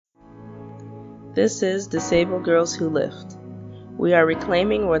This is Disabled Girls Who Lift. We are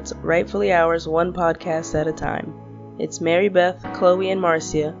reclaiming what's rightfully ours one podcast at a time. It's Mary Beth, Chloe, and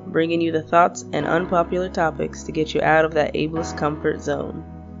Marcia bringing you the thoughts and unpopular topics to get you out of that ableist comfort zone.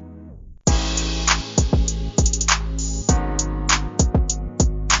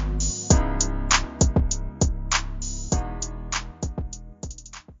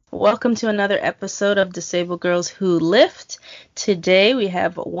 Welcome to another episode of Disabled Girls Who Lift. Today we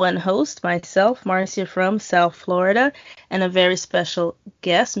have one host, myself, Marcia from South Florida, and a very special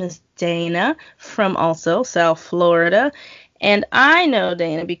guest, Miss Dana from also South Florida. And I know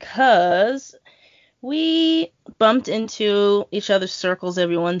Dana because we bumped into each other's circles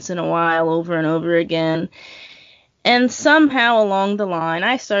every once in a while, over and over again. And somehow along the line,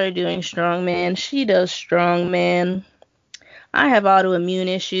 I started doing strongman. She does strongman. I have autoimmune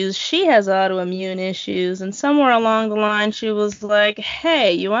issues. She has autoimmune issues. And somewhere along the line, she was like,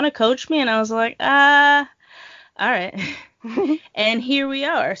 hey, you want to coach me? And I was like, all right. And here we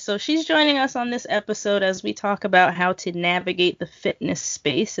are. So she's joining us on this episode as we talk about how to navigate the fitness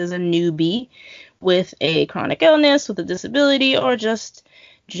space as a newbie with a chronic illness, with a disability, or just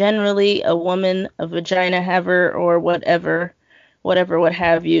generally a woman, a vagina haver, or whatever, what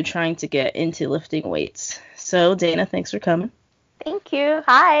have you, trying to get into lifting weights. So, Dana, thanks for coming. Thank you.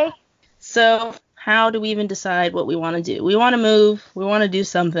 Hi. So, how do we even decide what we want to do? We want to move. We want to do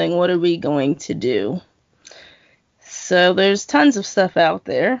something. What are we going to do? So, there's tons of stuff out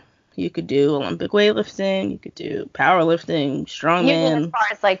there. You could do Olympic weightlifting. You could do powerlifting, strongman. You mean as far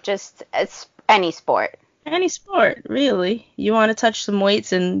as like just any sport? Any sport, really. You want to touch some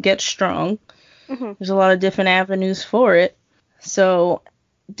weights and get strong. Mm-hmm. There's a lot of different avenues for it. So,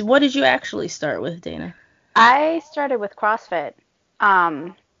 what did you actually start with, Dana? I started with CrossFit.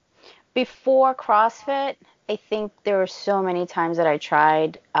 Before CrossFit, I think there were so many times that I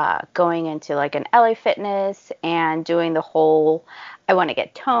tried going into like an LA Fitness and doing the whole, I want to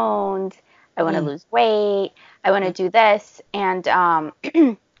get toned, I want to lose weight, I want to do this. And I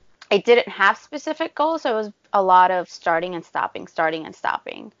didn't have specific goals. So it was a lot of starting and stopping. So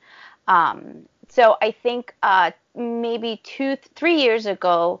I think maybe 2-3 years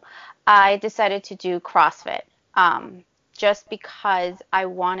ago, I decided to do CrossFit. Just because I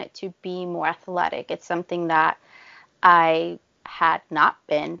wanted to be more athletic. It's something that I had not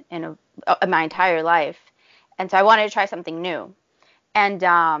been in my entire life. And so I wanted to try something new. And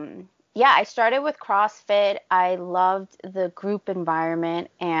I started with CrossFit. I loved the group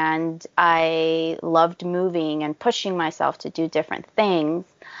environment and I loved moving and pushing myself to do different things.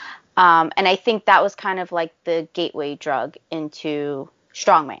 And I think that was kind of like the gateway drug into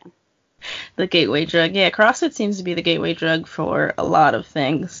strongman. The gateway drug. Yeah, CrossFit seems to be the gateway drug for a lot of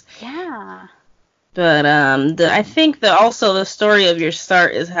things. Yeah. But I think that also the story of your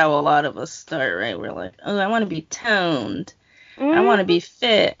start is how a lot of us start, right? We're like, oh, I want to be toned. I want to be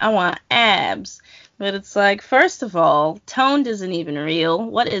fit. I want abs. But it's like, first of all, toned isn't even real.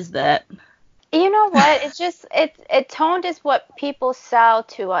 What is that? You know what? It's just, toned is what people sell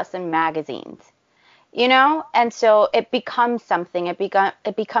to us in magazines. You know, and so it becomes something. It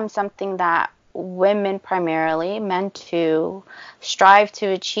becomes something that women primarily meant to strive to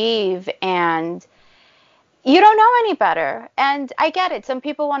achieve, and you don't know any better. And I get it. Some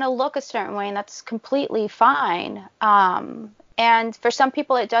people want to look a certain way, and that's completely fine. And for some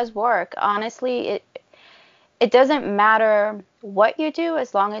people, it does work. Honestly, it doesn't matter what you do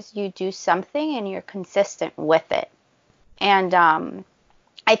as long as you do something and you're consistent with it. And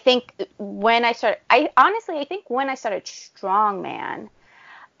I think when I started strongman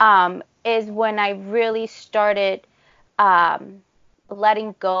is when I really started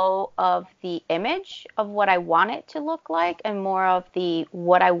letting go of the image of what I want it to look like and more of the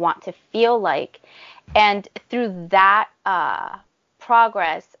what I want to feel like. And through that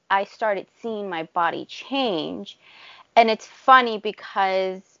progress, I started seeing my body change. And it's funny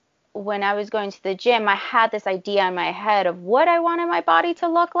because when I was going to the gym, I had this idea in my head of what I wanted my body to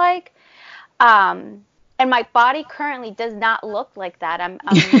look like. And my body currently does not look like that. I'm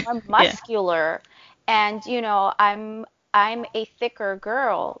more muscular and, you know, I'm a thicker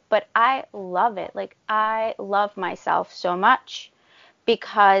girl, but I love it. Like, I love myself so much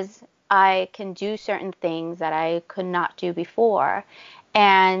because I can do certain things that I could not do before.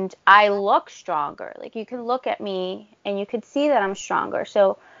 And I look stronger. Like, you can look at me and you can see that I'm stronger.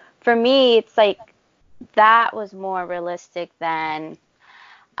 So for me, it's like that was more realistic than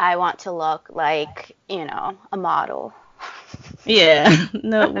I want to look like, you know, a model. Yeah.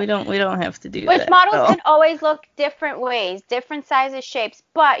 No, we don't have to do Which that at models all. can always look different ways, different sizes, shapes,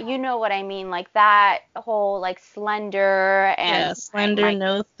 but you know what I mean, like that whole like slender Yeah, and slender, my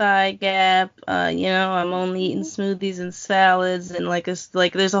no thigh gap. I'm only eating smoothies and salads, and like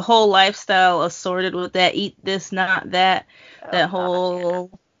there's a whole lifestyle assorted with that. Eat this, not that. oh That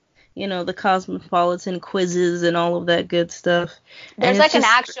god, yeah. whole, the cosmopolitan quizzes and all of that good stuff. And There's it's like an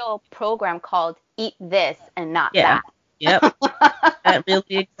just, actual program called Eat This and Not yeah, That. yep, that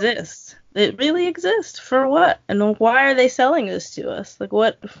really exists. It really exists. For what? And why are they selling this to us? Like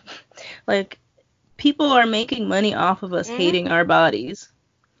what? Like people are making money off of us Hmm. hating our bodies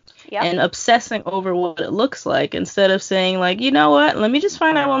Yep. and obsessing over what it looks like instead of saying like, you know what? Let me just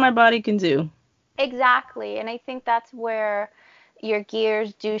find out what my body can do. Exactly. And I think that's where your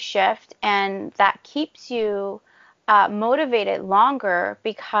gears do shift, and that keeps you motivated longer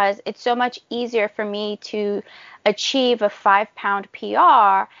because it's so much easier for me to achieve a 5 pound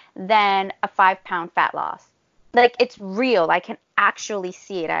PR than a 5 pound fat loss. Like it's real. I can actually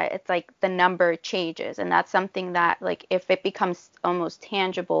see it. It's like the number changes, and that's something that like if it becomes almost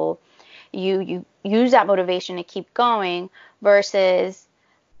tangible, you use that motivation to keep going versus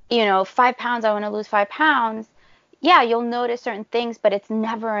 5 pounds, I want to lose 5 pounds. Yeah, you'll notice certain things, but it's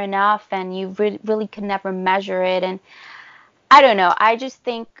never enough, and you really can never measure it. And I don't know. I just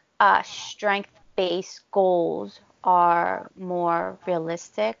think strength-based goals are more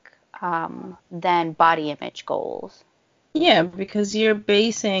realistic than body image goals. Yeah, because you're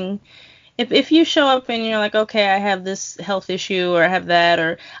basing if you show up and you're like, okay, I have this health issue or I have that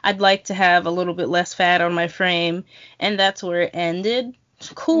or I'd like to have a little bit less fat on my frame and that's where it ended,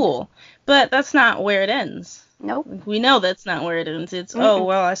 Mhm. cool. But that's not where it ends. Nope. We know that's not where it ends. It's, oh, Mm-mm.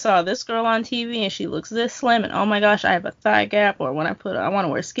 well, I saw this girl on TV and she looks this slim and oh my gosh, I have a thigh gap or when I want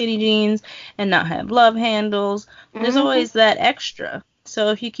to wear skinny jeans and not have love handles. There's Hmm. always that extra. So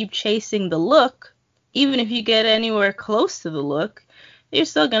if you keep chasing the look, even if you get anywhere close to the look, you're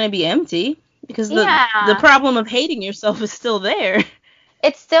still going to be empty because the Yeah, problem of hating yourself is still there.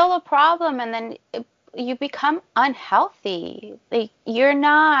 it's still a problem, and then you become unhealthy. Like you're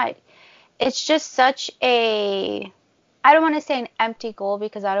not. It's just such a, I don't want to say an empty goal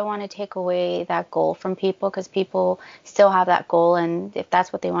because I don't want to take away that goal from people because people still have that goal, and if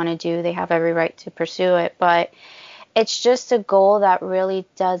that's what they want to do, they have every right to pursue it. But it's just a goal that really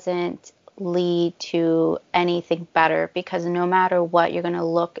doesn't lead to anything better because no matter what, you're going to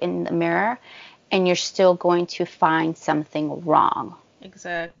look in the mirror and you're still going to find something wrong.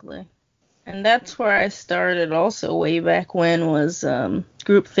 Exactly. And that's where I started also way back when was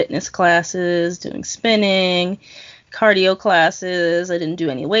group fitness classes, doing spinning, cardio classes. I didn't do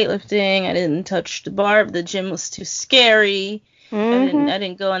any weightlifting. I didn't touch the bar. The gym was too scary. I didn't Hmm. I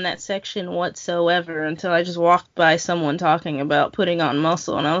didn't go in that section whatsoever until I just walked by someone talking about putting on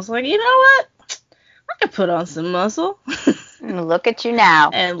muscle and I was like, you know what? I could put on some muscle. Look at you now.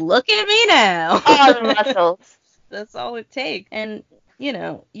 And look at me now. All the muscles. That's all it takes. And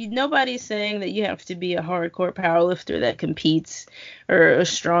nobody's saying that you have to be a hardcore powerlifter that competes or a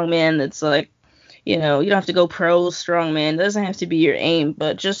strongman that's like, you don't have to go pro strongman. It doesn't have to be your aim,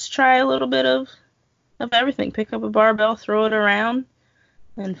 but just try a little bit of everything. Pick up a barbell, throw it around,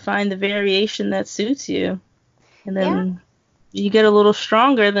 and find the variation that suits you. And Yeah. then you get a little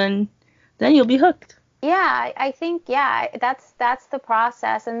stronger, then you'll be hooked. Yeah, I think yeah, that's the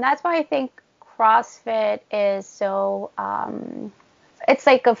process, and that's why I think CrossFit is so it's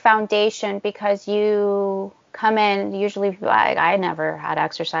like a foundation because you come in usually like I never had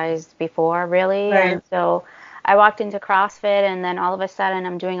exercised before really, and Right. so I walked into CrossFit and then all of a sudden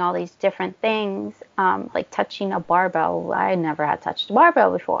I'm doing all these different things, like touching a barbell. I never had touched a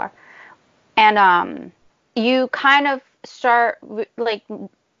barbell before, and you kind of start like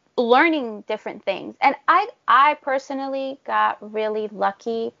learning different things. And I personally got really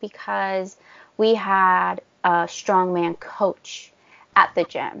lucky because we had a strongman coach at the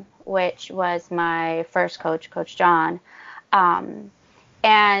gym, which was my first coach, Coach John. Um,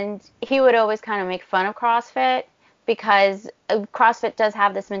 and he would always kind of make fun of CrossFit because CrossFit does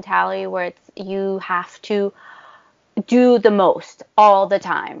have this mentality where it's you have to do the most all the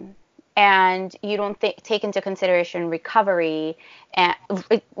time and you don't take into consideration recovery and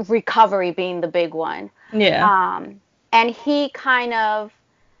recovery being the big one. Yeah. And he kind of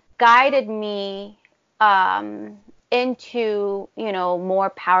guided me um, into more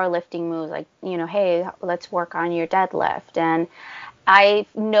powerlifting moves like hey, let's work on your deadlift. And I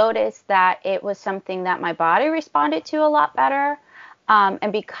noticed that it was something that my body responded to a lot better.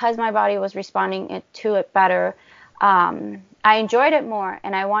 And because my body was responding to it better, I enjoyed it more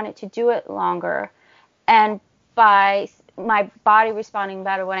and I wanted to do it longer. And by my body responding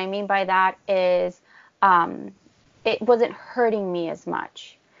better. What I mean by that is it wasn't hurting me as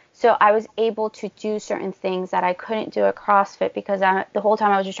much. So I was able to do certain things that I couldn't do at CrossFit because the whole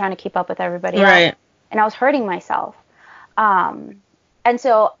time I was just trying to keep up with everybody else. Right. And I was hurting myself. And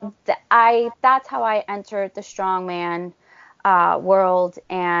so that's how I entered the strongman world.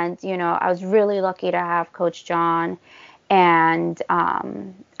 And, you know, I was really lucky to have Coach John. And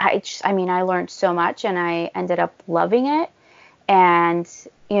I learned so much and I ended up loving it. And,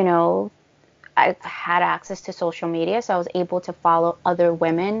 you know, I had access to social media, so I was able to follow other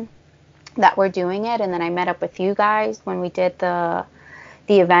women that were doing it. And then I met up with you guys when we did the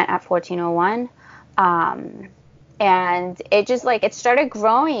event at 1401. And it just it started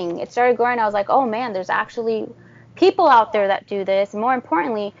growing. I was like, oh man, there's actually people out there that do this. More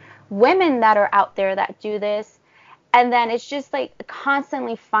importantly, women that are out there that do this. And then it's just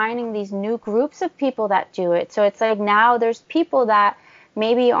constantly finding these new groups of people that do it. So it's now there's people that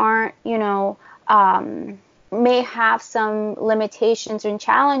maybe aren't, may have some limitations and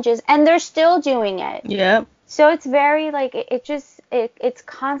challenges, and they're still doing it. Yeah. So it's very it's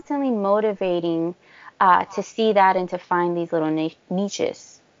constantly motivating to see that and to find these little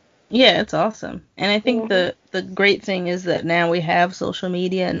niches. Yeah, it's awesome. And I think the great thing is that now we have social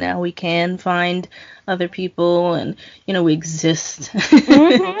media and now we can find other people and, we exist.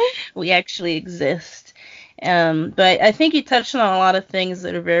 We actually exist. But I think you touched on a lot of things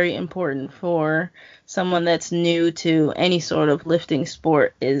that are very important for someone that's new to any sort of lifting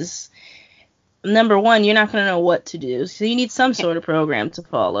sport is, number one, you're not going to know what to do. So you need some sort of program to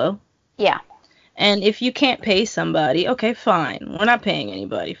follow. Yeah. And if you can't pay somebody, okay, fine. We're not paying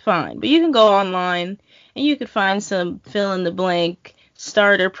anybody, fine. But you can go online and you could find some fill-in-the-blank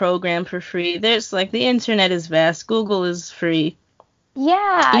starter program for free. There's the internet is vast. Google is free.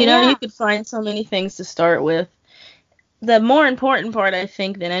 Yeah. You could find so many things to start with. The more important part, I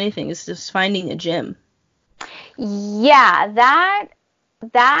think, than anything is just finding a gym. Yeah,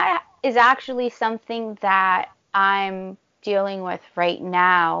 that is actually something that I'm dealing with right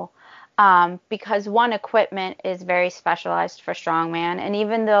now. Because one, equipment is very specialized for strongman, and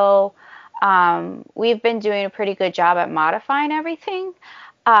even though we've been doing a pretty good job at modifying everything,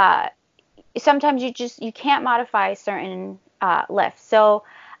 sometimes you can't modify certain lifts. So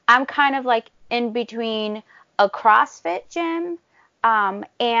I'm kind of in between a CrossFit gym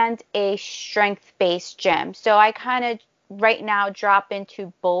and a strength-based gym. So I kind of right now drop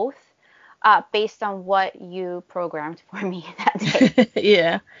into both. Based on what you programmed for me that day.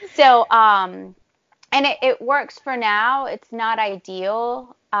 Yeah. So, and it works for now. It's not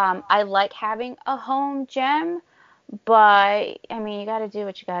ideal. I like having a home gym, but you got to do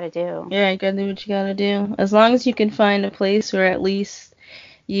what you got to do. Yeah, you got to do what you got to do. As long as you can find a place where at least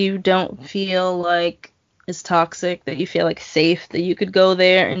you don't feel like it's toxic, that you feel safe, that you could go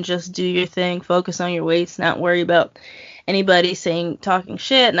there and just do your thing, focus on your weights, not worry about anybody talking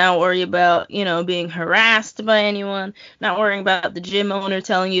shit, not worry about, being harassed by anyone, not worrying about the gym owner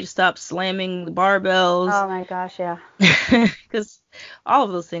telling you to stop slamming the barbells. Oh my gosh, yeah. Because all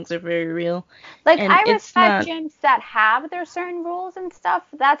of those things are very real. And I respect gyms that have their certain rules and stuff.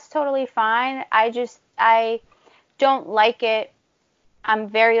 That's totally fine. I don't like it. I'm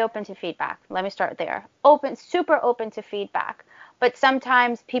very open to feedback. Let me start there. Super open to feedback. But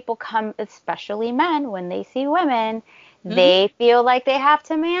sometimes people come, especially men, when they see women, they feel like they have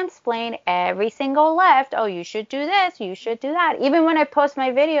to mansplain every single lift. Oh, you should do this. You should do that. Even when I post my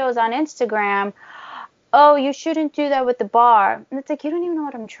videos on Instagram, oh, you shouldn't do that with the bar. And it's you don't even know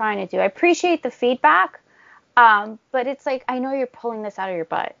what I'm trying to do. I appreciate the feedback, but it's I know you're pulling this out of your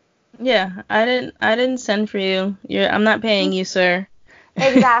butt. Yeah, I didn't send for you. I'm not paying you, sir.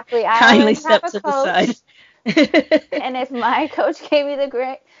 Exactly. I kindly step to the side. And if my coach gave me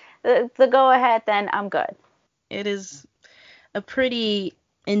the go ahead, then I'm good. It is a pretty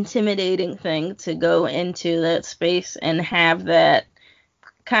intimidating thing to go into that space and have that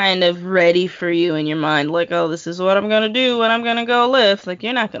kind of ready for you in your mind, oh, this is what I'm gonna do when I'm gonna go lift.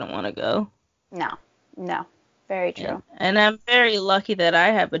 You're not gonna want to go. No, very true. And I'm very lucky that I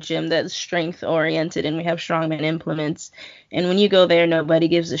have a gym that's strength oriented and we have strongman implements, and when you go there, nobody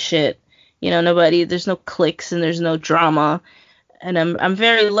gives a shit. There's no cliques and there's no drama. And I'm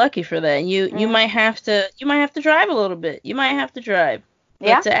very lucky for that. You might have to drive a little bit. You might have to drive.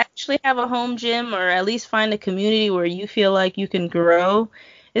 Yeah. But to actually have a home gym or at least find a community where you feel like you can grow,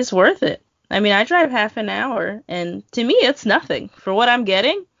 it's worth it. I drive half an hour, and to me, it's nothing. For what I'm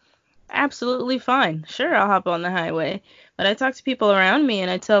getting, absolutely fine. Sure, I'll hop on the highway. But I talk to people around me,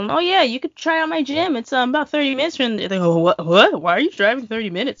 and I tell them, oh, yeah, you could try out my gym. It's about 30 minutes from there. They go, what? Why are you driving 30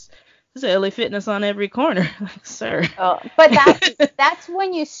 minutes? There's LA Fitness on every corner. Like, sir. Oh, but that's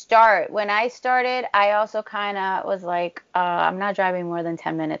when you start. When I started, I also kind of was like, I'm not driving more than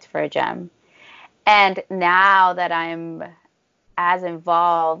 10 minutes for a gym. And now that I'm as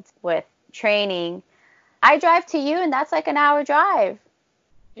involved with training, I drive to you, and that's like an hour drive.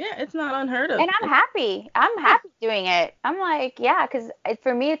 Yeah, it's not unheard of. And I'm happy. I'm Yeah, happy doing it. I'm like, yeah, because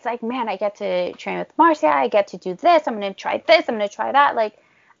for me, it's like, man, I get to train with Marcia. I get to do this. I'm going to try this. I'm going to try that. Like,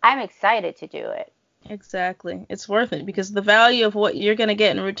 I'm excited to do it. exactly. It's worth it because the value of what you're going to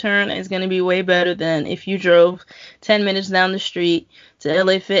get in return is going to be way better than if you drove 10 minutes down the street to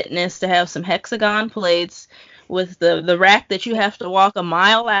LA Fitness to have some hexagon plates with the rack that you have to walk a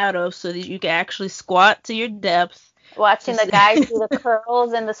mile out of so that you can actually squat to your depth. Watching the Just guys do the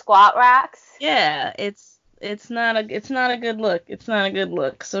curls and the squat racks. yeah, it's not a good look. It's not a good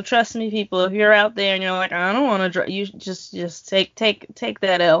look. So trust me, people, if you're out there and you're like, I don't want to drive, you just take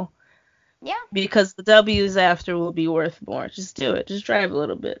that L Yeah, because the W's after will be worth more. Just do it. Just drive a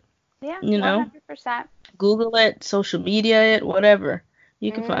little bit. yeah, You know, 100%. Google it, social media it, whatever.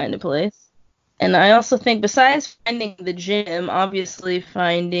 You can Hmm. find a place. And I also think besides finding the gym, obviously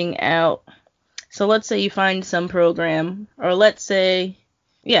finding out. So let's say you find some program, or let's say,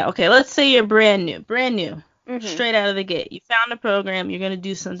 yeah, okay, let's say you're brand new, Hmm. straight out of the gate. You found a program, you're going to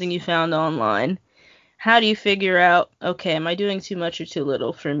do something you found online. How do you figure out, okay, am I doing too much or too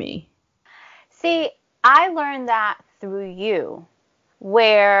little for me? See, I learned that through you,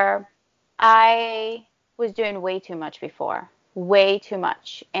 where I was doing way too much before, way too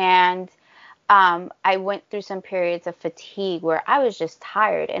much. And I went through some periods of fatigue where I was just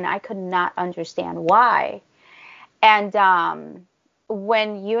tired and I could not understand why. And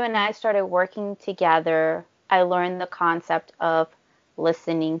when you and I started working together, I learned the concept of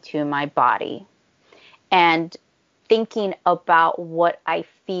listening to my body and thinking about what I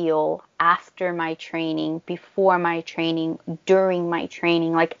feel after my training, before my training, during my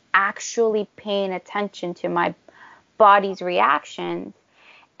training, like actually paying attention to my body's reactions.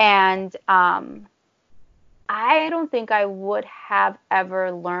 And I don't think I would have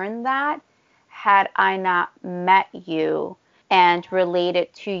ever learned that had I not met you and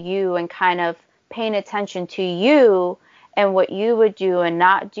related to you and kind of paying attention to you and what you would do and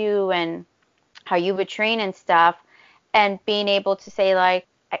not do and how you would train and stuff, and being able to say, like,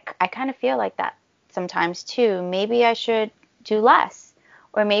 I kind of feel like that sometimes too. Maybe I should do less,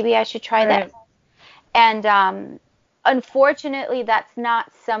 or maybe I should try this. Right. And unfortunately, that's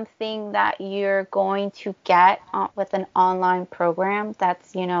not something that you're going to get with an online program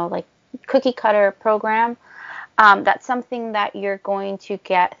that's, like cookie cutter program. That's something that you're going to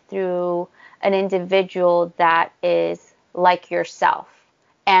get through an individual that is like yourself.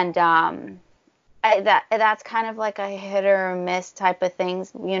 And that's kind of like a hit or miss type of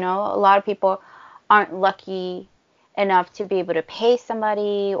things. A lot of people aren't lucky enough to be able to pay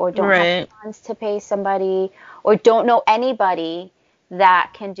somebody, or don't have Right. funds to pay somebody, or don't know anybody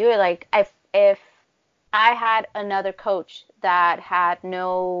that can do it. Like if I had another coach that had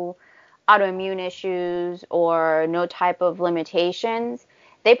no autoimmune issues or no type of limitations,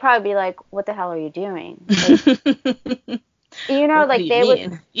 they'd probably be like, what the hell are you doing? Like, What do like you they would,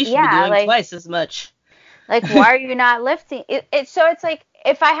 mean? You should be yeah, doing twice as much. like, why are you not lifting? So it's like,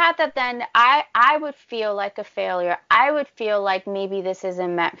 if I had that, then I would feel like a failure. I would feel like maybe this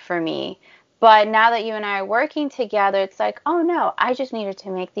isn't meant for me. But now that you and I are working together, it's like, oh no, I just needed to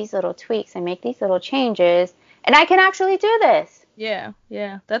make these little tweaks and make these little changes, and I can actually do this. Yeah,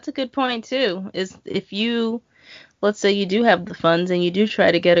 yeah. That's a good point too. Is if you, let's say you do have the funds and you do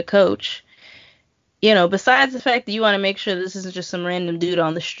try to get a coach, besides the fact that you want to make sure this isn't just some random dude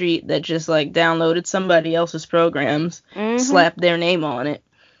on the street that just like downloaded somebody else's programs, Mhm. slapped their name on it.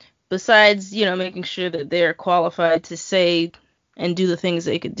 Besides, making sure that they're qualified to say and do the things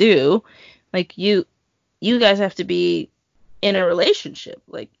they could do, like you guys have to be in a relationship.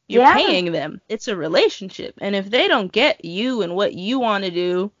 Like you're Yeah. paying them. It's a relationship. And if they don't get you and what you want to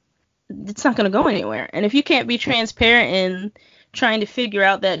do, it's not going to go anywhere. And if you can't be transparent in trying to figure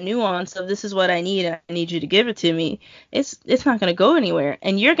out that nuance of this is what I need you to give it to me, it's not going to go anywhere.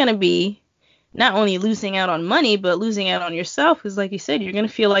 And you're going to be not only losing out on money, but losing out on yourself. Because like you said, you're going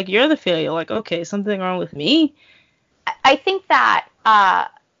to feel like you're the failure. Like, okay, something wrong with me. I think that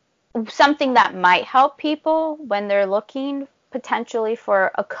something that might help people when they're looking potentially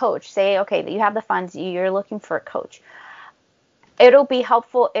for a coach, say, okay, you have the funds, you're looking for a coach. It'll be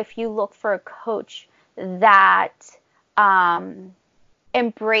helpful if you look for a coach that um,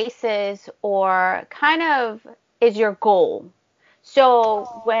 embraces or kind of is your goal. So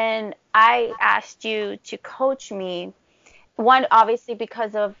when I asked you to coach me, one, obviously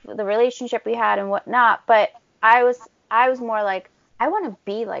because of the relationship we had and whatnot, but I was more like, I want to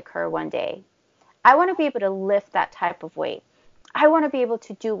be like her one day. I want to be able to lift that type of weight. I want to be able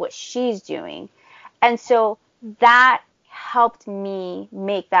to do what she's doing. And so that helped me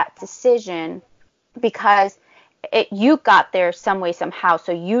make that decision, because you got there some way, somehow,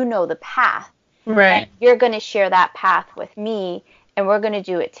 so you know the path. And Right. you're going to share that path with me, and we're going to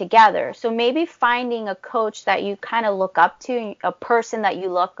do it together. So maybe finding a coach that you kind of look up to, a person that you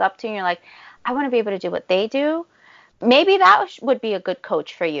look up to, and you're like, I want to be able to do what they do. Maybe that would be a good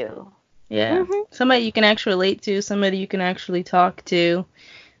coach for you. Yeah. Mhm. Somebody you can actually relate to, somebody you can actually talk to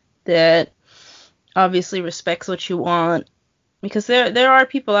that obviously respects what you want. Because there are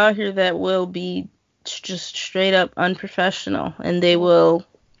people out here that will be just straight up unprofessional, and they will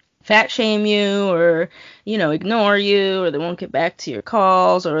fat shame you, or ignore you, or they won't get back to your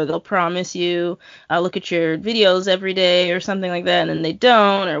calls, or they'll promise you I'll look at your videos every day or something like that, and then they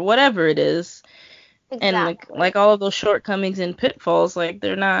don't, or whatever it is. And like Exactly. all of those shortcomings and pitfalls, like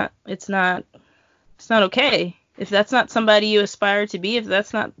they're not it's not okay. If that's not somebody you aspire to be, if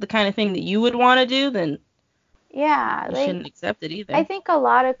that's not the kind of thing that you would want to do, then Yeah, you like shouldn't accept it I either. think a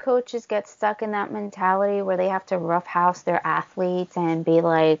lot of coaches get stuck in that mentality where they have to roughhouse their athletes and be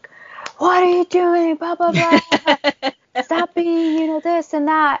like, "What are you doing? Blah blah blah. Stop being, this and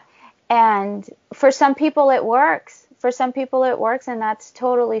that." And for some people it works. For some people it works, and that's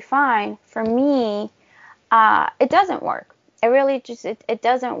totally fine. For me, it doesn't work. It really just it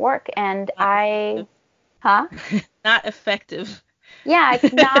doesn't work. And Not effective. huh? Not effective. Yeah,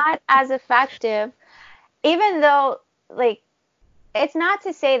 it's not as effective. Even though, like, it's not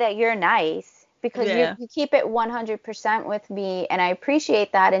to say that you're nice, because you Yeah. you keep it 100% with me, and I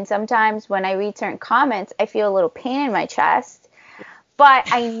appreciate that. And sometimes when I read certain comments, I feel a little pain in my chest, but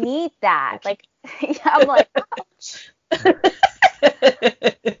I need that. Ouchie. Like, yeah, I'm like, ouch.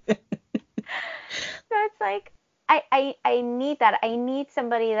 So it's like I need that. I need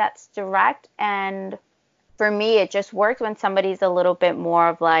somebody that's direct, and for me, it just works when somebody's a little bit more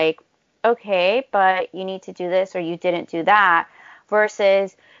of like, okay, but you need to do this or you didn't do that,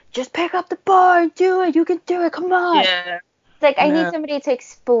 versus just pick up the bar and do it. You can do it. Come on. Yeah. It's like I need No. somebody to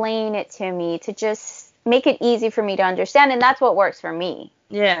explain it to me, to just make it easy for me to understand, and that's what works for me.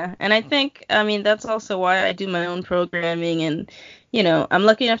 Yeah, and I think, I mean, that's also why I do my own programming, and I'm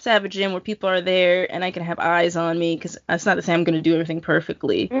lucky enough to have a gym where people are there and I can have eyes on me, because that's not to say I'm going to do everything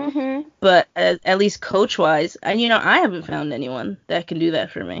perfectly, Mhm. but at least coach-wise, and I haven't found anyone that can do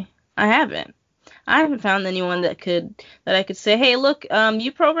that for me. I haven't. I haven't found anyone that I could say, hey, look,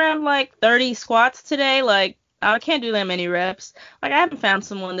 you programmed like 30 squats today, like I can't do that many reps. Like I haven't found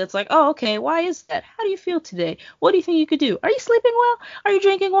someone that's like, oh, okay, why is that? How do you feel today? What do you think you could do? Are you sleeping well? Are you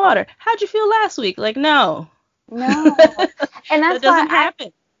drinking water? How'd you feel last week? Like no, No. And that that's why doesn't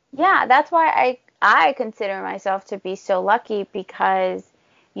happen. yeah, that's why I consider myself to be so lucky, because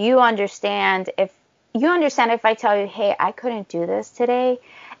you understand if I tell you, "Hey, I couldn't do this today,"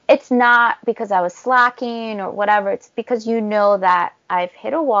 it's not because I was slacking or whatever. It's because you know that I've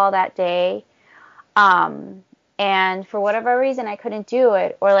hit a wall that day, um, and for whatever reason I couldn't do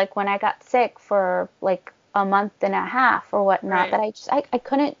it, or like when I got sick for like a month and a half or whatnot, Right. that I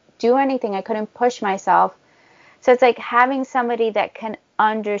couldn't do anything. I couldn't push myself. So it's like having somebody that can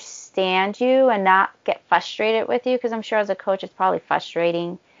understand you and not get frustrated with you, because I'm sure as a coach it's probably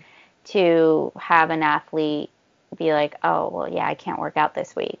frustrating to have an athlete be like, "Oh, well, yeah, I can't work out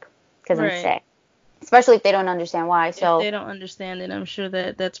this week because I'm Right. sick." Especially if they don't understand why. If So, they don't understand it, I'm sure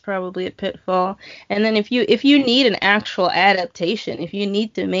that that's probably a pitfall. And then if you need an actual adaptation, if you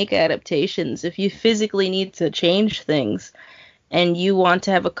need to make adaptations, if you physically need to change things, and you want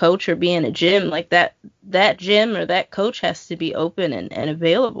to have a coach or be in a gym, like that gym or that coach has to be open and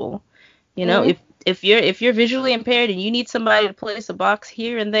available. mm, If you're visually impaired and you need somebody to place a box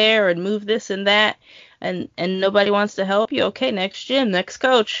here and there and move this and that, and nobody wants to help you, okay, next gym, next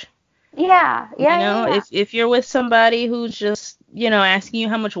coach. yeah, yeah, yeah, yeah. If you're with somebody who's just, asking you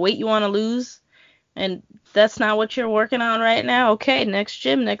how much weight you want to lose, and that's not what you're working on right now, okay, next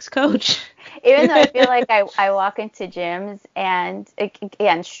gym, next coach. Even though I feel like I walk into gyms, and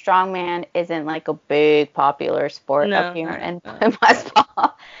again, strongman isn't like a big popular sport up No, here not in, not in West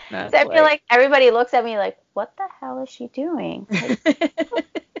Palm. not So I feel quite. like everybody looks at me like, what the hell is she doing? Like,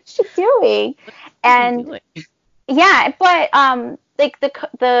 what's she doing? Even And do it. yeah, but like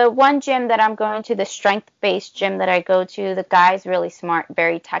the one gym that I'm going to, the strength-based gym that I go to, the guy's really smart,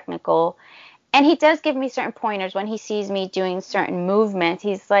 very technical. And he does give me certain pointers when he sees me doing certain movements.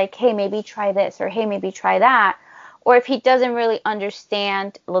 He's like, hey, maybe try this, or hey, maybe try that. Or if he doesn't really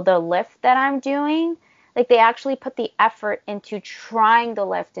understand the lift that I'm doing, Like they actually put the effort into trying the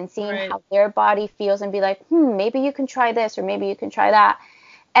lift and seeing Right. how their body feels and be like, maybe you can try this or maybe you can try that.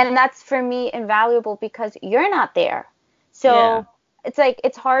 And that's for me invaluable because you're not there. Yeah. So it's like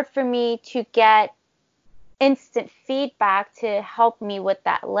it's hard for me to get instant feedback to help me with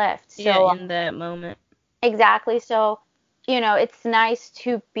that lift. Yeah, So in that moment. exactly. So, it's nice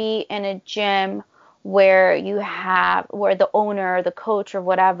to be in a gym where where the owner, the coach, or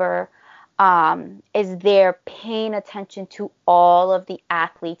whatever, is there paying attention to all of the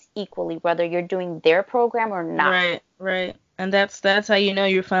athletes equally, whether you're doing their program or not. Right, right. And that's how you know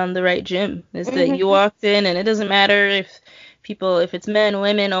you found the right gym, is that you Hmm. walked in and it doesn't matter if it's men,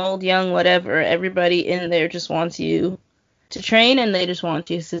 women, old, young, whatever, everybody in there just wants you to train and they just want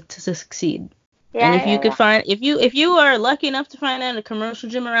you to succeed. And Yeah, yeah, yeah. if you are lucky enough to find out a commercial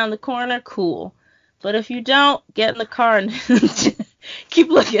gym around the corner, cool. But if you don't, get in the car and keep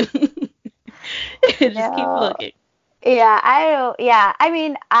looking. Just keep No. looking. Yeah, I don't. Yeah, I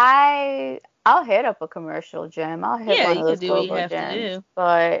mean, I'll hit up a commercial gym. I'll hit Yeah, one you of can those do what you global have to gyms. do.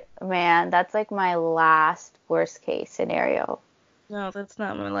 But man, that's like my last worst case scenario. No, that's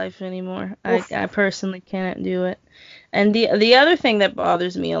not my life anymore. Oof. I personally can't do it. And the other thing that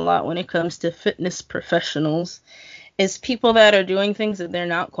bothers me a lot when it comes to fitness professionals is people that are doing things that they're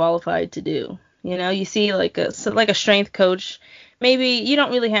not qualified to do. You know, you see like a strength coach. Maybe you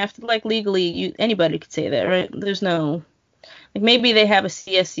don't really have to, like, legally anybody could say that, right? There's no, like, maybe they have a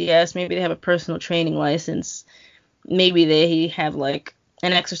CSCS, maybe they have a personal training license, maybe they have like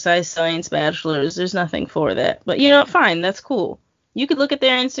an exercise science bachelor's. There's nothing for that. But fine, that's cool. You could look at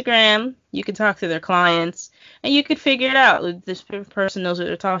their Instagram, you could talk to their clients, and you could figure it out. Like, this person knows what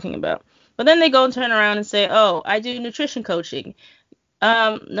they're talking about. But then they go and turn around and say, "Oh, I do nutrition coaching."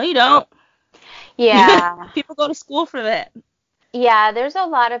 No, you don't. Yeah. People go to school for that. Yeah, there's a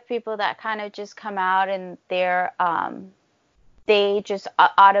lot of people that kind of just come out and they just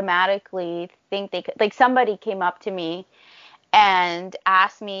automatically think they could, like somebody came up to me and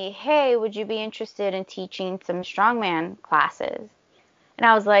asked me, "Hey, would you be interested in teaching some strongman classes?" And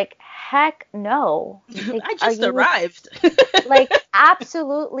I was like, "Heck no. Like, I are just you arrived. like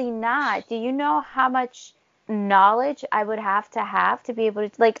absolutely not. Do you know how much knowledge I would have to be able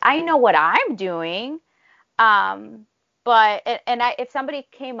to like I know what I'm doing. Um but if somebody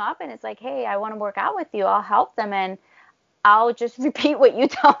came up and it's like, "Hey, I want to work out with you. I'll help them and I'll just repeat what you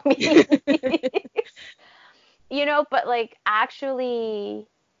tell me." But like actually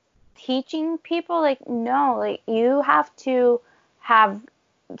teaching people, like, no, like you have to have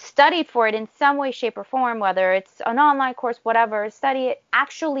studied for it in some way, shape, or form, whether it's an online course, whatever, study it,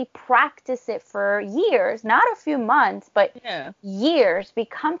 actually practice it for years, not a few months, but Yeah. years,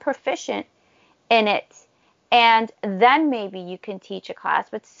 become proficient in it. And then maybe you can teach a class.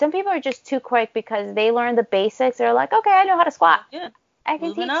 But some people are just too quick because they learn the basics. They're like, okay, I know how to squat. Yeah. I can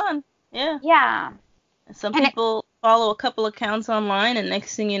Moving teach. on. Yeah. Yeah. Some And it, people follow a couple accounts online, and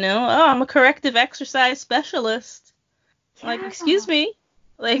next thing you know, oh, I'm a corrective exercise specialist. Like, excuse yeah. me?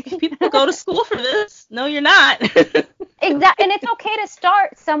 Like, people go to school for this. No, you're not. Exactly. And it's okay to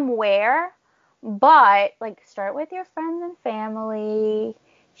start somewhere, but like start with your friends and family,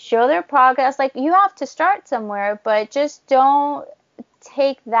 show their progress. Like you have to start somewhere, but just don't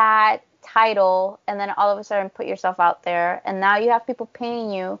take that title and then all of a sudden put yourself out there and now you have people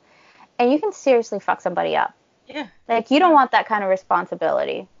paying you and you can seriously fuck somebody up. Yeah, Like it's you don't want that kind of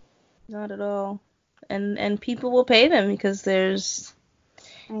responsibility. not at all. And people will pay them because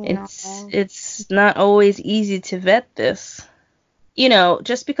You know. it's not always easy to vet this.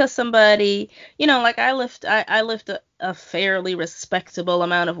 Just because somebody, like I lift a fairly respectable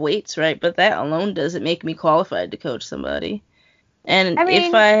amount of weights, right? But that alone doesn't make me qualified to coach somebody. And I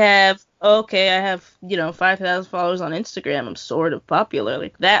if mean, I have, 5,000 followers on Instagram, I'm sort of popular.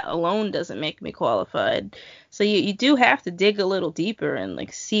 Like, that alone doesn't make me qualified. So you do have to dig a little deeper and,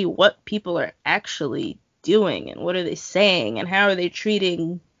 like, see what people are actually doing and what are they saying and how are they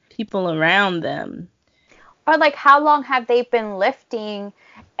treating people around them. or like how long have they been lifting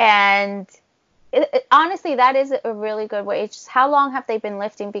and honestly, that is a really good way. It's just how long have they been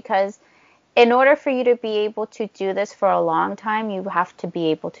lifting? Because in order for you to be able to do this for a long time, you have to be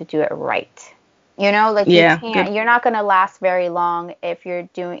able to do it right. Like you Yeah, can't, good. you're not going to last very long if you're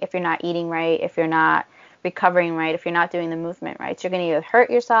not eating right, if you're not recovering right, if you're not doing the movement right. So you're going to either hurt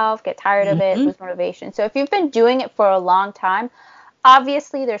yourself, get tired of it, Hmm. lose motivation. So if you've been doing it for a long time,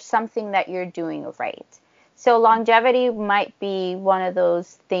 obviously there's something that you're doing right. So longevity might be one of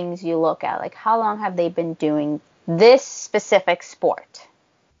those things you look at, like how long have they been doing this specific sport?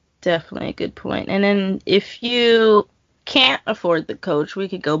 Definitely a good point. And then if you can't afford the coach, we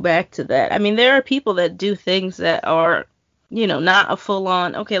could go back to that. I mean, there are people that do things that are, not a full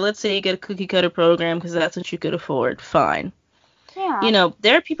on, okay, let's say you get a cookie cutter program because that's what you could afford. Fine. Yeah.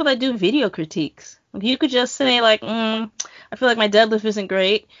 There are people that do video critiques. Like, you could just say, like, I feel like my deadlift isn't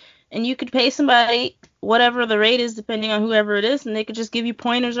great. And you could pay somebody whatever the rate is, depending on whoever it is, and they could just give you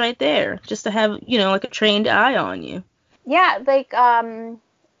pointers right there, just to have, like a trained eye on you. Yeah, like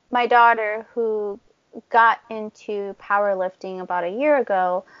my daughter who got into powerlifting about a year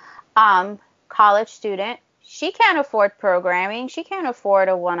ago, college student, she can't afford programming. She can't afford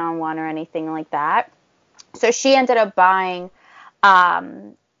a one-on-one or anything like that. So she ended up buying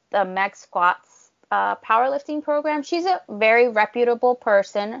the Meg Squats powerlifting program. She's a very reputable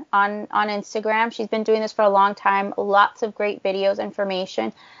person on Instagram. She's been doing this for a long time. Lots of great videos,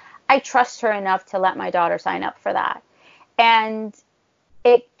 information. I trust her enough to let my daughter sign up for that. And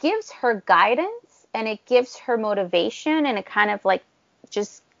it gives her guidance and it gives her motivation and it kind of like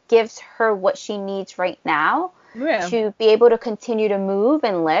just gives her what she needs right now to be able to continue to move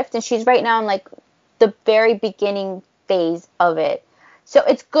and lift. And she's right now in like the very beginning phase of it. So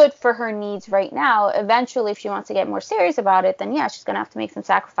it's good for her needs right now. Eventually, if she wants to get more serious about it, then yeah, she's going to have to make some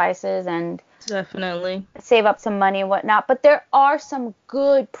sacrifices and definitely save up some money and whatnot. But there are some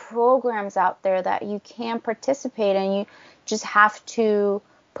good programs out there that you can participate in. You just have to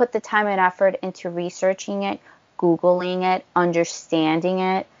put the time and effort into researching it, Googling it, understanding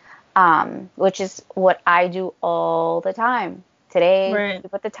it, which is what I do all the time. Today,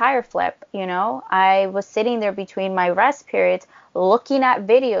 with the tire flip, I was sitting there between my rest periods looking at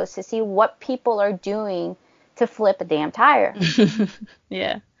videos to see what people are doing to flip a damn tire.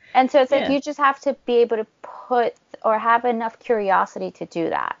 Yeah. And so it's like you just have to be able to put or have enough curiosity to do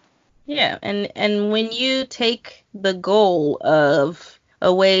that. Yeah, and when you take the goal of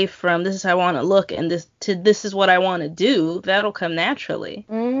away from this is how I want to look and this is what I want to do, that'll come naturally.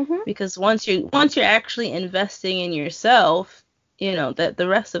 Mm-hmm. Because once you're actually investing in yourself, that the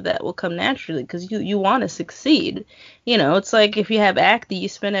rest of that will come naturally because you want to succeed. It's like if you have acne, you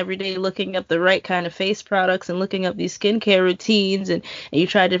spend every day looking up the right kind of face products and looking up these skincare routines and you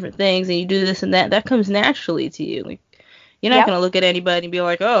try different things and you do this and that. That comes naturally to you. Like, you're not going to look at anybody and be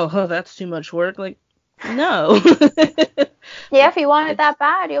like, oh, that's too much work. Like, no. Yeah, if you want it that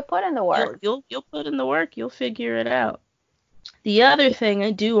bad, you'll put in the work. You'll put in the work. You'll figure it out. The other thing I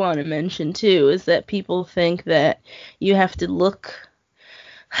do want to mention, too, is that people think that you have to look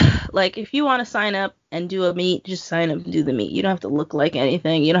like if you want to sign up and do a meet, just sign up and do the meet. You don't have to look like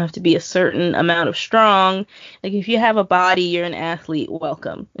anything. You don't have to be a certain amount of strong. Like if you have a body, you're an athlete.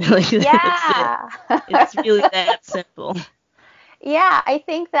 Welcome. Like yeah. That's it. It's really that simple. Yeah, I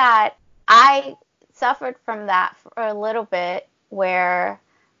think that I suffered from that for a little bit where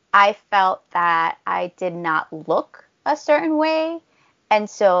I felt that I did not look a certain way. And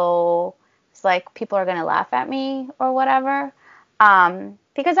so it's like people are going to laugh at me or whatever.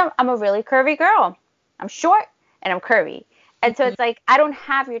 Because I'm a really curvy girl. I'm short and I'm curvy. And so it's like I don't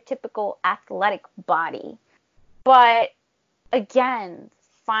have your typical athletic body. But again,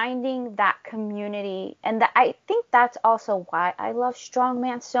 finding that community, and I think that's also why I love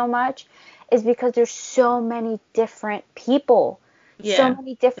strongman so much, is because there's so many different people, so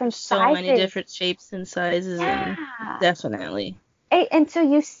many different sizes, so many different shapes and sizes, and definitely. And so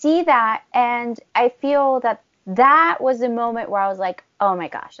you see that, and I feel that was the moment where I was like, oh my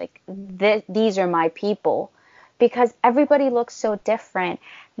gosh, like these are my people, because everybody looks so different.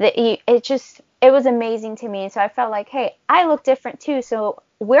 It was amazing to me. And so I felt like, hey, I look different too, so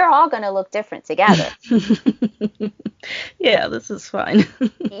we're all going to look different together. Yeah, this is fine.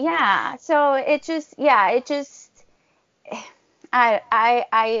 Yeah. So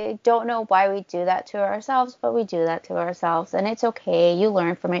I don't know why we do that to ourselves, but we do that to ourselves, and it's okay. You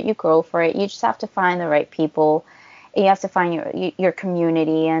learn from it, you grow for it. You just have to find the right people, and you have to find your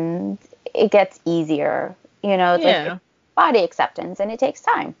community, and it gets easier. It's like body acceptance, and it takes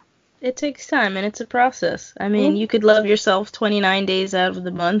time. It takes time, and it's a process. I mean, you could love yourself 29 days out of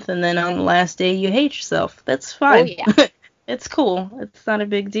the month, and then on the last day you hate yourself. That's fine. Oh, yeah. It's cool. It's not a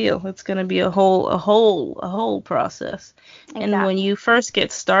big deal. It's gonna be a whole process. Exactly. And when you first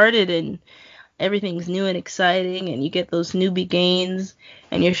get started and everything's new and exciting, and you get those newbie gains,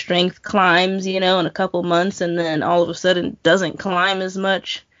 and your strength climbs, in a couple months, and then all of a sudden it doesn't climb as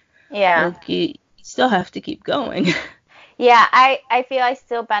much. Yeah. Like you still have to keep going. Yeah, I feel I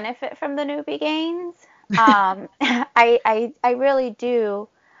still benefit from the newbie gains. I really do.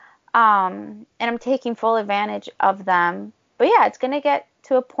 And I'm taking full advantage of them. But yeah, it's going to get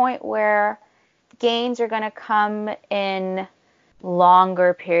to a point where gains are going to come in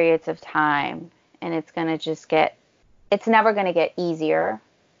longer periods of time. And it's going to just get it's never going to get easier.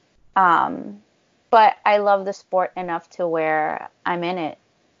 But I love the sport enough to where I'm in it.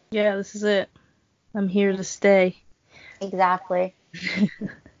 Yeah, this is it. I'm here to stay. Exactly.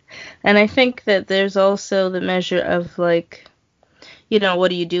 And I think that there's also the measure of like,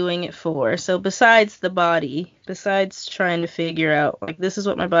 what are you doing it for? So besides the body, besides trying to figure out like this is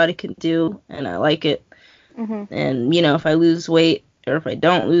what my body can do and I like it. Hmm. And, if I lose weight or if I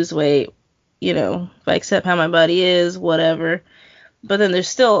don't lose weight, if I accept how my body is, whatever. But then there's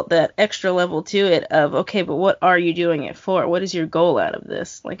still that extra level to it of, okay, but what are you doing it for? What is your goal out of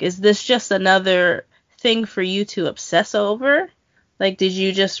this? Like, is this just another thing for you to obsess over? Like, did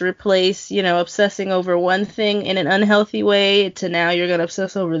you just replace, obsessing over one thing in an unhealthy way to now you're going to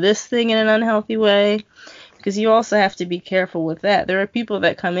obsess over this thing in an unhealthy way? Because you also have to be careful with that. There are people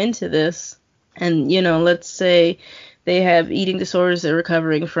that come into this and, let's say they have eating disorders they're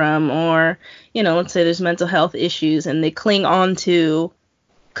recovering from, or, let's say there's mental health issues and they cling on to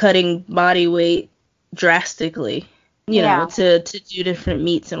cutting body weight drastically, Yeah. to do different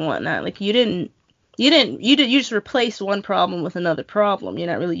meats and whatnot. Like you just replace one problem with another problem. You're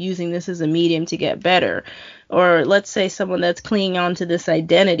not really using this as a medium to get better. Or let's say someone that's clinging on to this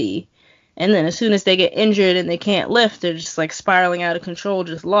identity, and then as soon as they get injured and they can't lift, they're just like spiraling out of control,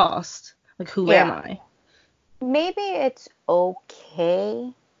 just lost. Like, who am Yeah. I? Maybe it's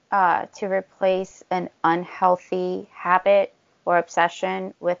okay to replace an unhealthy habit or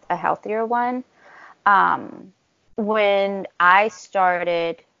obsession with a healthier one. Um, when I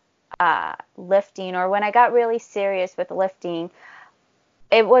started lifting, or when I got really serious with lifting,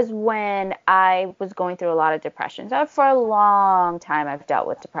 it was when I was going through a lot of depression. So for a long time, I've dealt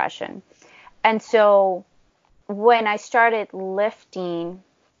with depression. And so when I started lifting,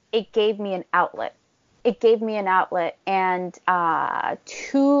 it gave me an outlet. It gave me an outlet. And about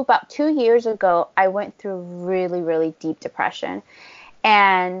 2 years ago, I went through really, really deep depression.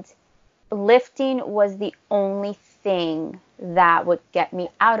 And lifting was the only thing that would get me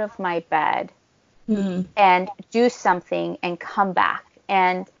out of my bed Mm-hmm. and do something and come back.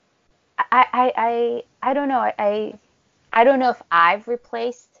 And I don't know. I don't know if I've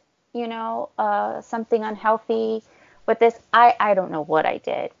replaced, something unhealthy with this. I don't know what I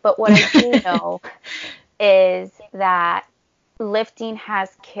did, but what I do know is that lifting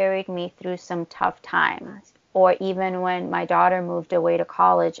has carried me through some tough times. Or even when my daughter moved away to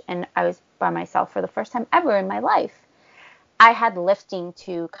college and I was by myself for the first time ever in my life, I had lifting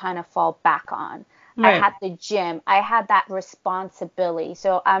to kind of fall back on. I Right. had the gym. I had that responsibility.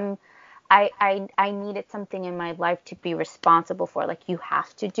 So I needed something in my life to be responsible for. Like, you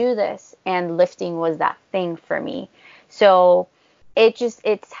have to do this. And lifting was that thing for me. So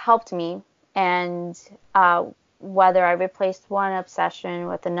it's helped me. And whether I replaced one obsession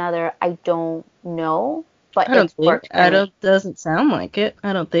with another, I don't know, but I don't it's think. worked for I me. don't. Doesn't sound like it.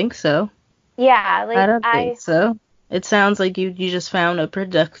 I don't think so. Yeah, I like don't think so. It sounds like you just found a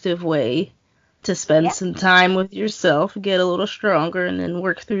productive way to spend yeah, some time with yourself, get a little stronger, and then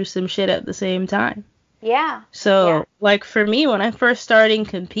work through some shit at the same time. yeah, yeah, So, like for me, when I first started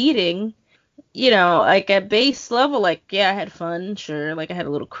competing, like at base level, like yeah, I had fun, sure, like I had a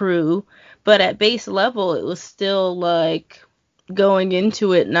little crew, but at base level, it was still like going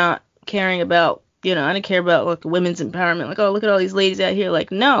into it not caring about, I didn't care about like women's empowerment, like oh look at all these ladies out here,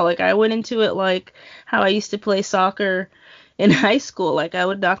 like no, like I went into it like how I used to play soccer in high school, like I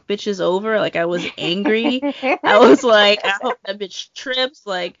would knock bitches over, like I was angry, I was like I hope that bitch trips,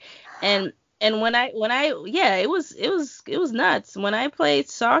 like and when I yeah, it was nuts. When I played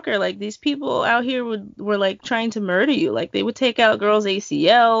soccer, like these people out here were like trying to murder you. Like they would take out girls'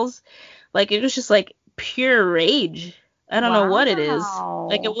 ACLs. Like it was just like pure rage. I don't know what it is.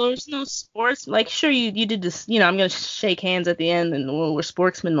 Like it Wow. was no sports. Like sure you did this, I'm gonna shake hands at the end and we're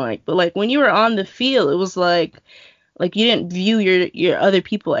sportsmen like, but like when you were on the field, it was like you didn't view your other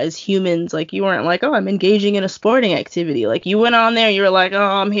people as humans. Like you weren't like, oh, I'm engaging in a sporting activity. Like you went on there, you were like, oh,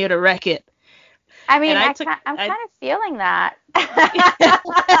 I'm here to wreck it. I And mean, I took I'm I kind of feeling that.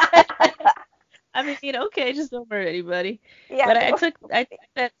 I mean, okay, just don't hurt anybody. Yeah, But I took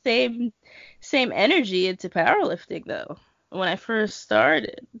that same energy into powerlifting though when I first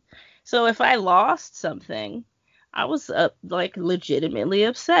started. So if I lost something, I was like legitimately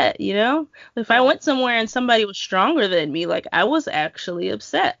upset. If I yeah, went somewhere and somebody was stronger than me, like I was actually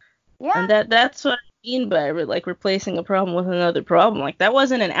upset. yeah. And that's what I mean by like replacing a problem with another problem. Like that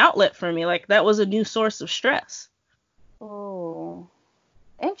wasn't an outlet for me. Like that was a new source of stress. Ooh,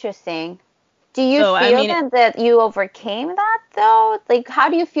 interesting. Do you So I feel mean, then that you overcame that though? Like, how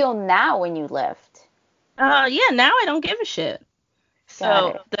do you feel now when you lift? yeah, now I don't give a shit.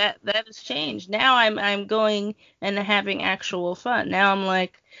 Got So it. that has changed. Now I'm going and having actual fun. Now I'm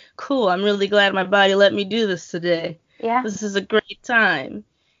like, cool, I'm really glad my body let me do this today. Yeah. This is a great time.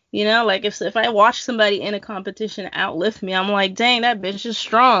 You know, like if I watch somebody in a competition outlift me, I'm like, dang, that bitch is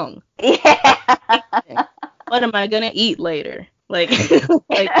strong. Yeah. What am I gonna eat later? Like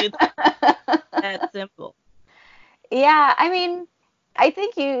like it's that simple. Yeah, I mean, I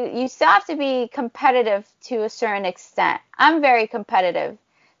think you still have to be competitive to a certain extent. I'm very competitive.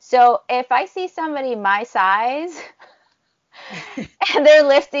 So if I see somebody my size and they're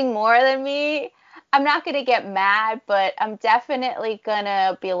lifting more than me, I'm not gonna get mad, but I'm definitely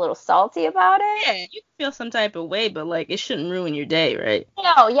gonna be a little salty about it. Yeah, you can feel some type of way, but like it shouldn't ruin your day, right?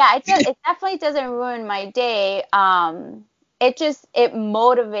 No, yeah, it definitely doesn't ruin my day. It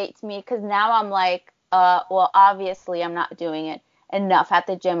motivates me because now I'm like, well, obviously I'm not doing it enough at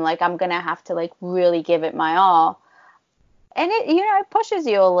the gym. Like I'm gonna have to like really give it my all, and it pushes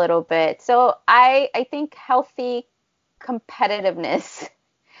you a little bit. So I think healthy competitiveness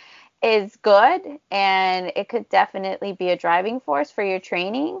is good, and it could definitely be a driving force for your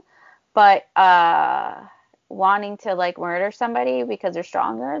training. But wanting to like murder somebody because they're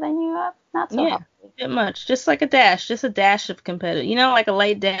stronger than you, not so Yeah, healthy. bit much. Just like a dash, just a dash of competitive. You know, like a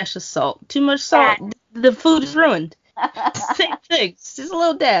light dash of salt. Too much Yeah. salt, the food is ruined. Same thing. Just a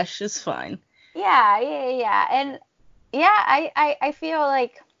little dash is fine. Yeah, yeah, yeah. And yeah, I feel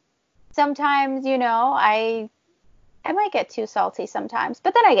like sometimes, I might get too salty sometimes,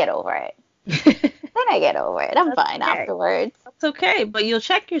 but then I get over it. Then I get over it. I'm That's fine okay. afterwards. That's okay, but you'll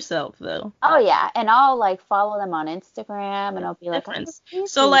check yourself though. Oh yeah, and I'll like follow them on Instagram and That's I'll be the like, oh, difference.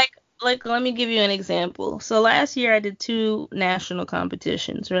 these So people. like let me give you an example. So last year I did two national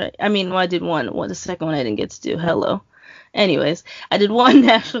competitions, right? I mean, well, I did one. Well, the second one I didn't get to do. Hello. Anyways, I did one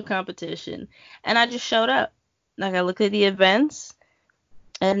national competition and I just showed up. Like I looked at the events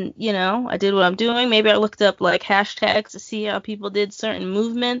and I did what I'm doing. Maybe I looked up like hashtags to see how people did certain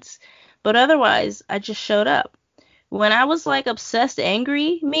movements, but otherwise I just showed up. When I was like obsessed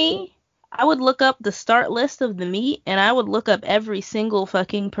angry me, I would look up the start list of the meet and I would look up every single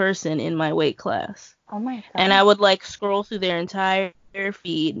fucking person in my weight class. Oh my And God. I would like scroll through their entire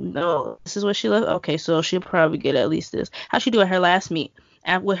feed. Oh, this is what she looks. Okay, so she'll probably get at least this. How'd she do at her last meet?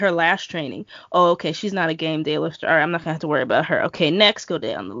 With her last training. Oh, okay, she's not a game day lifter. All right, I'm not gonna have to worry about her. Okay, next go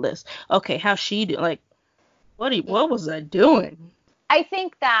down the list. Okay, how's she do? Like, what was I doing? I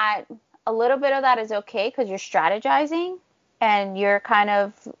think that a little bit of that is okay because you're strategizing and you're kind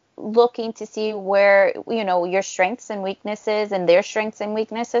of looking to see where, your strengths and weaknesses and their strengths and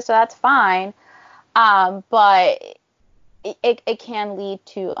weaknesses. So that's fine. But it can lead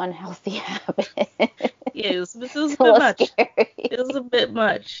to unhealthy habits. Yeah, it was a It's a bit little much. scary. It was a bit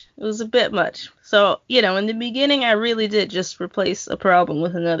much. It was a bit much. So, in the beginning, I really did just replace a problem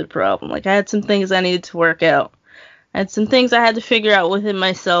with another problem. Like, I had some things I needed to work out. I had some things I had to figure out within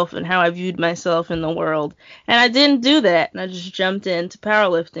myself and how I viewed myself in the world. And I didn't do that. And I just jumped into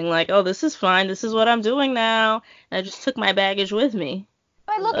powerlifting, like, oh, this is fine. This is what I'm doing now. And I just took my baggage with me.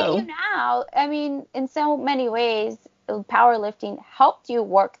 But look at you So, now. I mean, in so many ways, powerlifting helped you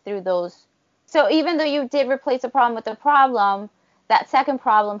work through those. So even though you did replace a problem with a problem, that second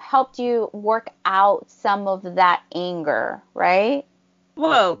problem helped you work out some of that anger, right?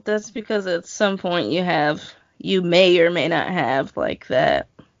 well, that's because at some point you may or may not have like that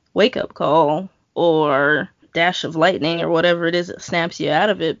wake up call or dash of lightning or whatever it is that snaps you out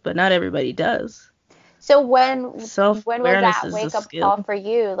of it, but not everybody does. So when was Self-awareness that is a wake up call skill. for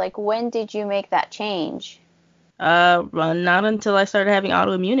you? Like when did you make that change? Well, not until I started having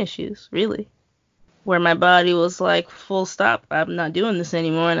autoimmune issues, really, where my body was like, full stop, I'm not doing this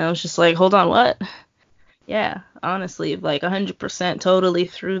anymore, and I was just like, hold on, what? Yeah, honestly, like 100% totally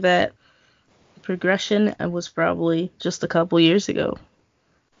through that progression. I was probably just a couple years ago.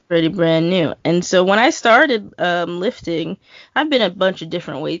 Pretty brand new. And so when I started lifting, I've been a bunch of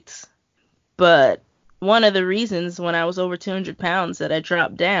different weights, but one of the reasons when I was over 200 pounds that I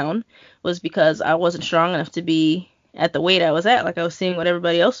dropped down was because I wasn't strong enough to be at the weight I was at. Like I was seeing what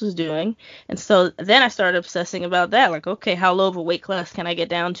everybody else was doing. And so then I started obsessing about that. Like, okay, how low of a weight class can I get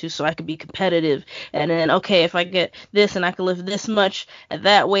down to so I could be competitive? And then, okay, if I get this and I can lift this much at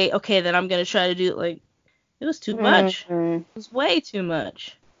that weight, okay, then I'm going to try to do like, it was too much. Mm-hmm. It was way too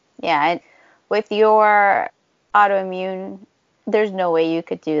much. Yeah, with your autoimmune, there's no way you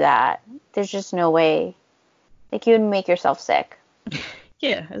could do that. There's just no way. Like you would make yourself sick.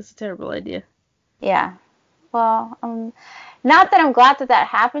 Yeah, it's a terrible idea. Yeah. Well, not that I'm glad that that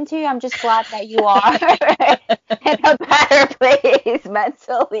happened to you. I'm just glad that you are in a better place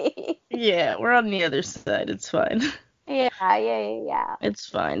mentally. Yeah, we're on the other side. It's fine. Yeah, yeah, yeah, yeah. It's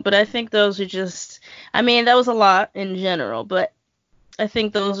fine. But I think those are just, I mean, that was a lot in general, but I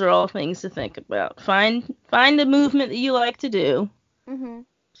think those are all things to think about. Find a movement that you like to do. Mhm.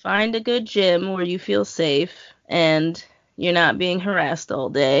 Find a good gym where you feel safe and you're not being harassed all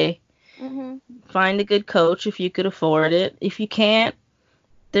day. Mhm. Find a good coach if you could afford it. If you can't,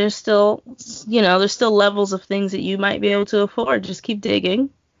 there's still, there's still levels of things that you might be able to afford. Just keep digging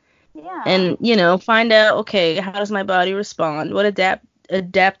Yeah. and, find out, okay, how does my body respond? What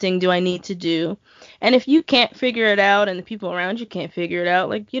adapting do I need to do? And if you can't figure it out and the people around you can't figure it out,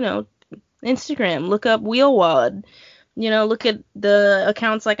 like, Instagram, look up WheelWOD. Look at the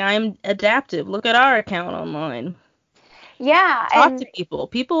accounts like I'm Adaptive. Look at our account online. Yeah, Talk and to people.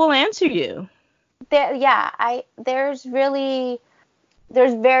 People will answer you.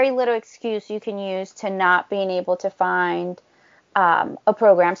 there's very little excuse you can use to not being able to find a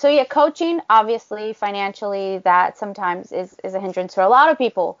program. So yeah, coaching, obviously, financially, that sometimes is a hindrance for a lot of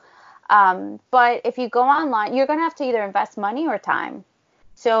people. But if you go online, you're gonna have to either invest money or time.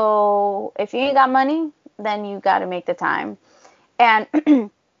 So if you ain't got money, then you got to make the time. And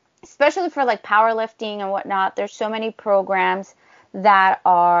especially for like powerlifting and whatnot, there's so many programs that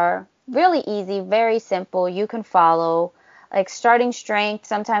are really easy, very simple. You can follow. Like starting strength,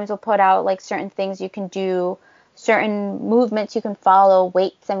 sometimes we'll put out like certain things you can do, certain movements you can follow,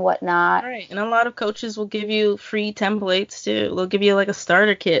 weights and whatnot. Right. And a lot of coaches will give you free templates too. They'll give you like a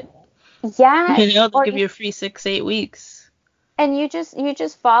starter kit. Yeah, They'll or give you a free 6, 8 weeks. and you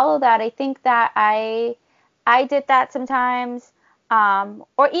just follow that. I think that I did that sometimes,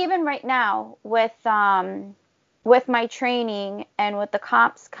 or even right now with my training and with the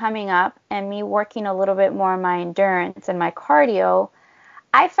comps coming up and me working a little bit more on my endurance and my cardio,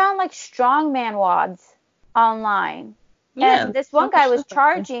 I found like strongman wads online. Yeah, And this one guy was self-esteem.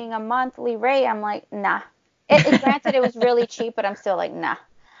 charging a monthly rate. I'm like, nah. Granted, it was really cheap, but I'm still like, nah.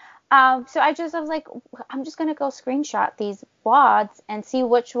 So I was like, I'm just gonna go screenshot these wads and see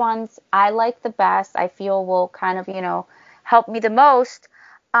which ones I like the best. I feel will kind of, help me the most,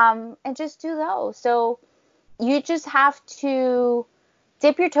 and just do those. So you just have to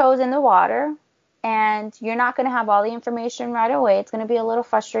dip your toes in the water, and you're not gonna have all the information right away. It's gonna be a little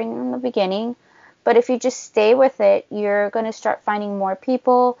frustrating in the beginning, but if you just stay with it, you're gonna start finding more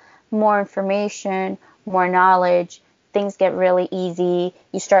people, more information, more knowledge. Things get really easy.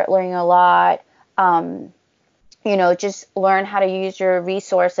 You start learning a lot. Just learn how to use your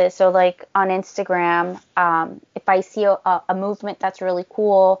resources. So, like on Instagram, if I see a movement that's really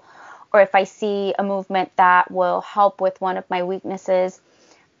cool, or if I see a movement that will help with one of my weaknesses,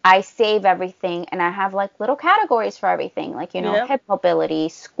 I save everything and I have like little categories for everything, like, Yep, hip mobility,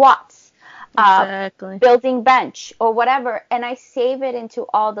 squats, uh, exactly. building bench or whatever. And I save it into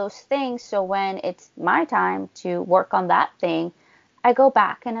all those things. So when it's my time to work on that thing, I go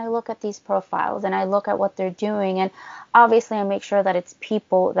back and I look at these profiles and I look at what they're doing. And obviously I make sure that it's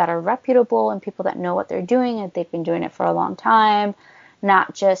people that are reputable and people that know what they're doing and they've been doing it for a long time,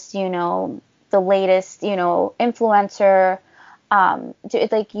 not just, the latest, influencer.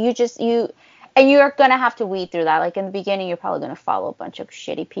 Like and you're gonna have to weed through that. Like in the beginning, you're probably gonna follow a bunch of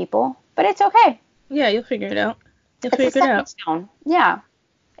shitty people, but it's okay. Yeah, you'll figure it out. You'll It's a figure it stepping out. stone. Yeah,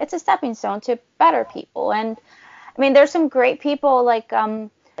 it's a stepping stone to better people. And I mean, there's some great people like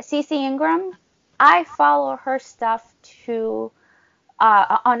Cece Ingram. I follow her stuff to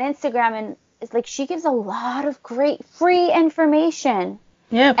on Instagram, and it's like she gives a lot of great free information.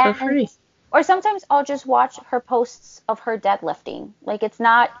 Yeah, for And free. or sometimes I'll just watch her posts of her deadlifting. Like it's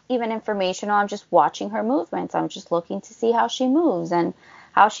not even informational. I'm just watching her movements. I'm just looking to see how she moves and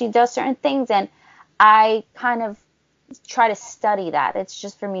how she does certain things. And I kind of try to study that. It's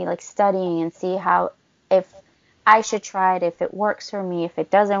just for me like studying and see how if I should try it, if it works for me, if it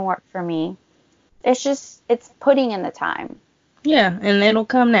doesn't work for me. It's putting in the time. Yeah, and it'll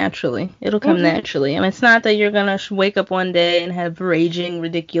come naturally. It'll come Mhm. naturally. And it's not that you're gonna wake up one day and have raging,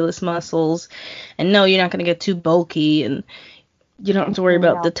 ridiculous muscles. And no, you're not gonna get too bulky, and you don't have to worry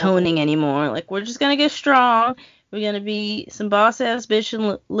about the No. toning anymore. Like, we're just gonna get strong. We're gonna be some boss ass bitch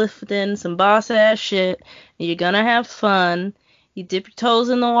and lifting some boss ass shit. And you're gonna have fun. You dip your toes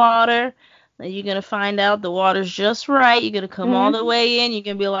in the water. And you're gonna find out the water's just right. You're gonna come all the Mhm. way in. You're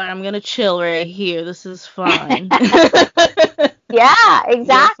gonna be like, I'm gonna chill right here. This is fine. Yeah, You'll find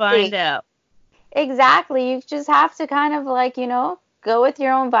exactly. out. Exactly. You just have to kind of like, go with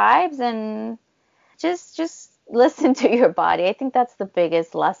your own vibes and just listen to your body. I think that's the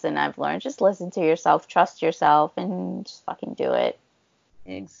biggest lesson I've learned. Just listen to yourself, trust yourself, and just fucking do it.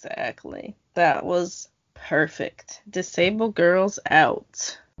 Exactly. That was perfect. Disabled girls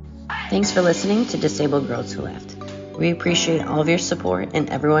out. Thanks for listening to Disabled Girls Who Left. We appreciate all of your support and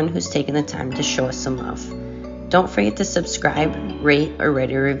everyone who's taken the time to show us some love. Don't forget to subscribe, rate, or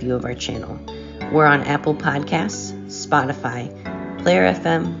write a review of our channel. We're on Apple Podcasts, Spotify, Player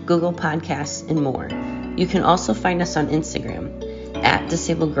FM, Google Podcasts, and more. You can also find us on Instagram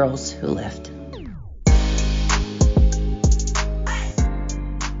 @DisabledGirlsWhoLift.